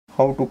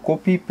how to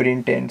copy,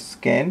 print and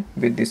scan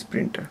with this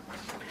printer.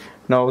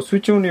 Now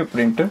switch on your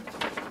printer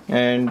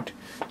and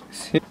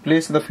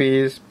place the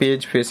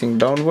page facing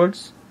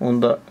downwards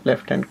on the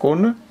left hand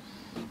corner.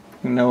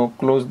 Now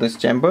close this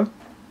chamber,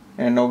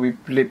 and now we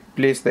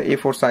place the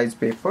A4 size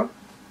paper.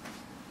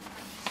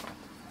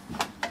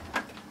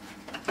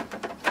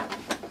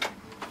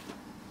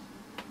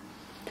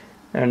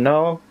 And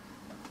now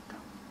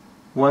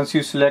once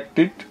you select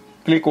it,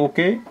 click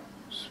OK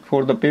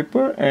for the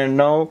paper, and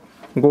now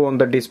go on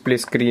the display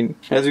screen.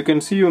 As you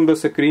can see on the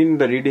screen,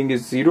 the reading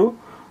is 0.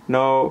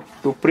 Now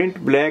to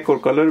print black or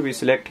color, we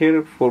select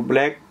here. For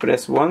black,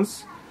 press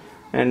once,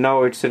 and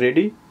now it's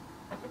ready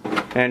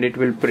and it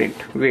will print.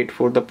 Wait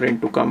for the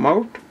print to come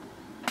out.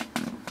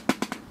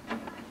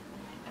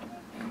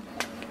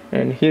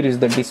 And here is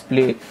the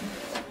display.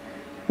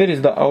 Here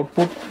is the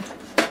output.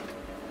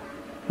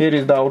 Here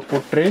is the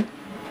output tray.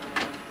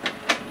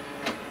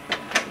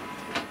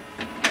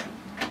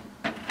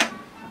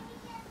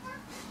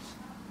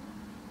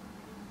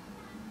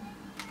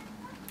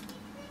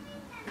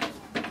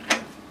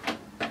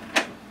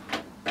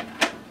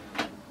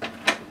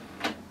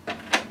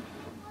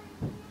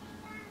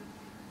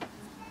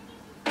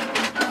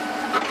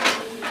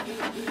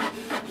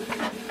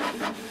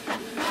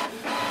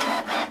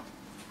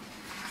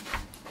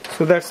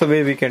 So that's the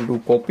way we can do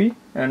copy.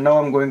 And now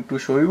I'm going to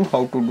show you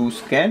how to do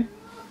scan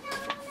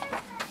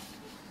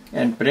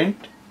and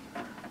print.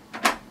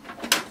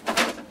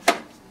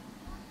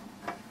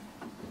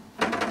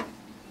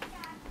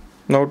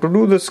 Now to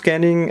do the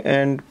scanning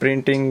and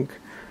printing,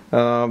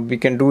 we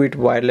can do it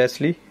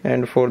wirelessly,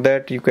 and for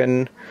that you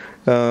can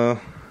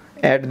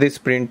add this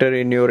printer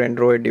in your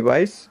Android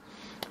device,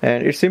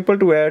 and it's simple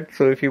to add.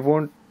 So if you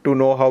want to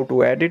know how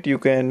to add it, you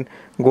can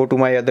go to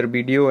my other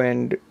video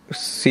and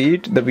see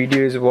it. The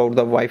video is about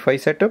the Wi-Fi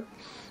setup.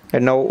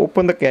 And now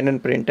open the Canon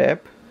print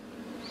app.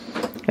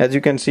 As you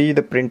can see,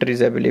 the printer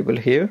is available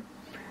here,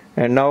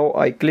 and now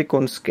I click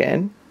on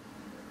scan.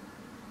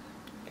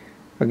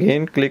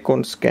 Again click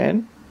on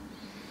scan,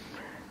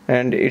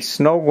 and it's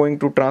now going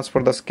to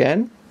transfer the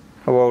scan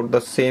about the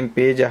same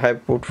page I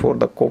have put for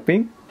the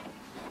copying.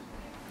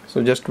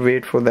 So just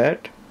wait for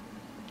that.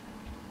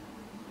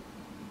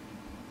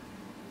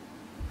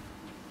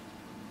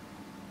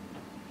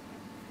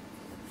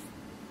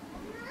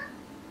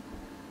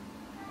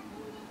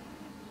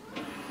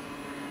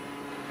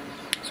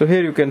 So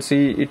here you can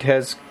see it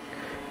has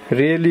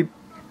really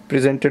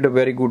presented a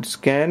very good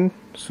scan.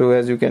 So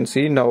as you can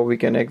see, now we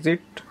can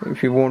exit.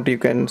 If you want, you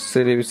can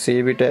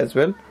save it as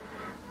well.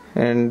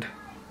 And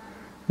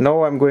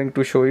now I'm going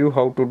to show you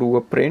how to do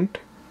a print.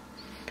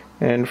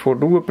 And for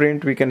do a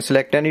print, we can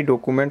select any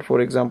document.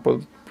 For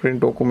example,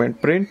 print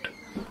document, print,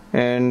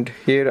 and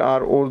here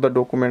are all the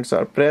documents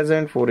are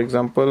present. For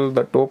example,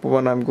 the top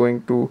one I'm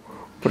going to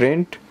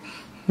print,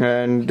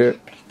 and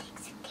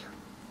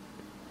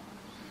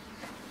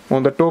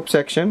on the top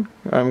section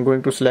I'm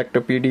going to select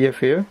a PDF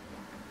here,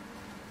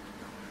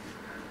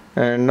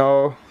 and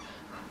now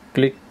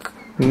click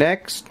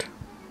next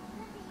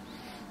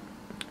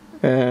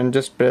and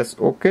just press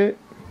OK,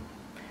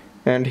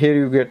 and here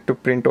you get to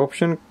print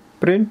option,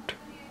 print,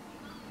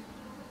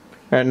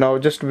 and now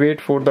just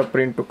wait for the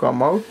print to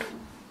come out.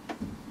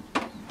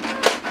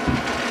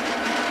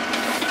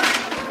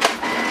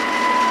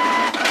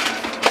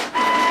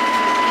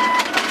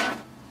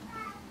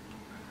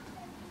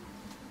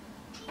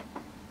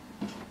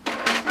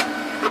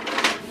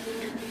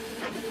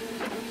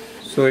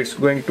 So it's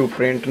going to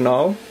print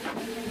now.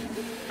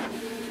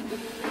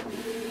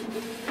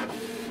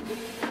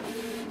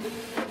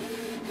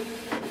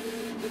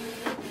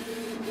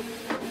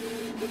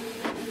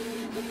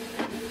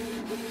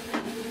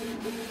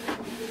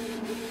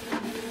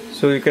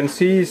 So you can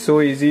see it's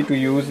so easy to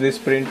use this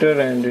printer,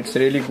 and it's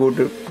really good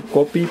to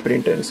copy,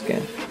 print and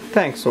scan.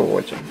 Thanks for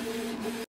watching.